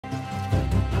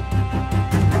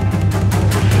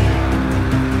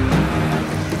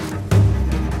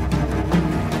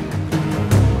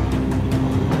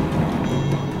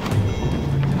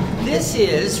This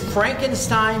is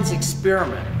Frankenstein's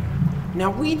Experiment. Now,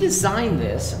 we designed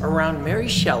this around Mary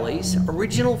Shelley's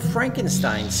original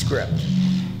Frankenstein script.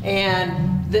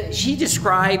 And she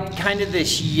described kind of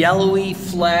this yellowy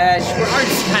flesh, ours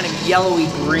is kind of yellowy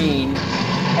green,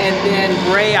 and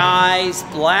then gray eyes,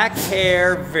 black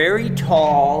hair, very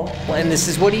tall, and this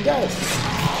is what he does.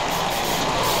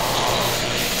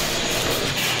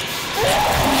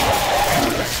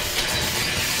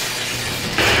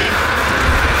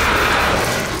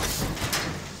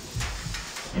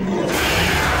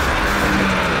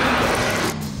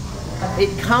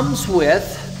 It comes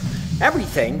with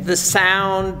everything, the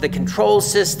sound, the control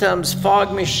systems,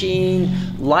 fog machine,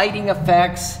 lighting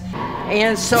effects,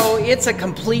 and so it's a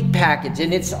complete package,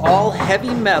 and it's all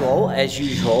heavy metal, as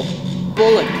usual,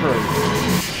 bulletproof.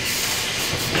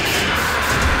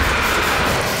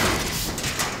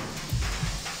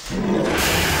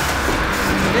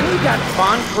 Then we got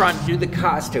Von Front do the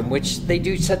costume, which they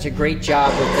do such a great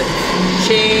job with the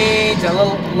chains, the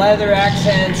little leather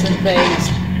accents and things.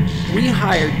 We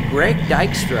hired Greg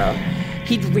Dykstra.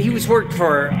 He was worked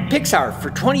for Pixar for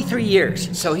 23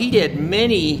 years, so he did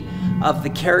many of the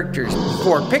characters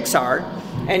for Pixar,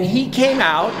 and he came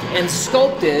out and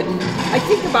sculpted, I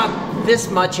think, about this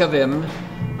much of him,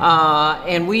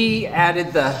 and we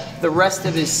added the rest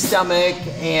of his stomach,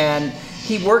 and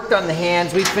he worked on the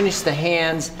hands. We finished the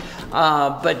hands,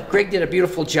 but Greg did a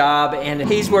beautiful job, and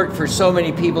he's worked for so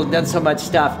many people, done so much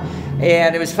stuff,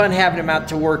 and it was fun having him out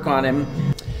to work on him.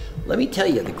 Let me tell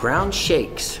you, the ground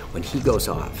shakes when he goes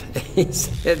off.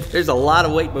 There's a lot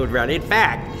of weight moving around. In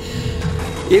fact,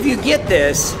 if you get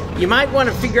this, you might want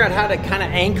to figure out how to kind of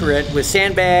anchor it with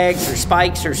sandbags or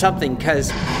spikes or something,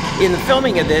 because in the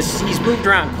filming of this, he's moved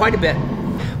around quite a bit.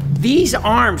 These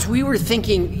arms, we were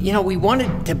thinking, you know, we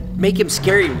wanted to make him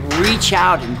scary, reach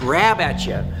out and grab at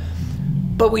you,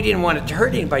 but we didn't want it to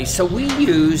hurt anybody, so we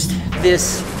used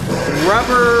this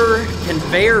rubber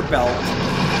conveyor belt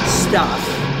stuff,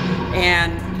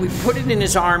 and we put it in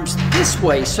his arms this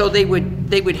way so they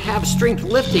would have strength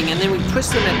lifting, and then we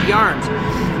twist them at the arms.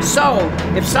 So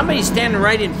if somebody's standing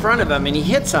right in front of him and he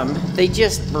hits them, they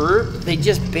just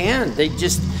bend.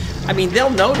 I mean,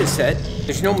 they'll notice it.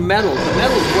 There's no metal. The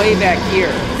metal's way back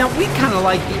here. Now, we kind of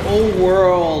like the old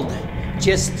world,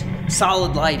 just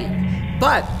solid lighting.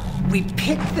 But we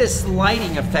picked this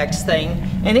lighting effects thing,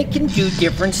 and it can do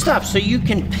different stuff. So you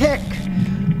can pick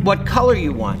what color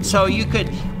you want. So you can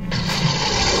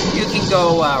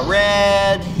go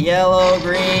red, yellow,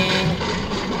 green,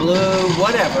 blue,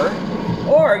 whatever,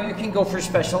 or you can go for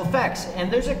special effects.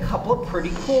 And there's a couple of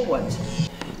pretty cool ones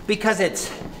because it's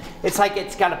like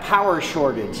it's got a power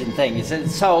shortage and things.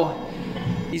 And so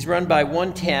he's run by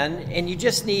 110, and you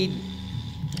just need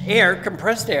air,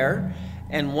 compressed air,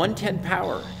 and 110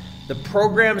 power. The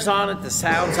program's on it, the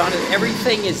sound's on it,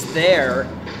 everything is there,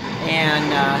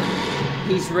 and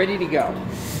he's ready to go.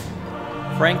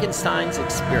 Frankenstein's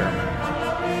Experiment.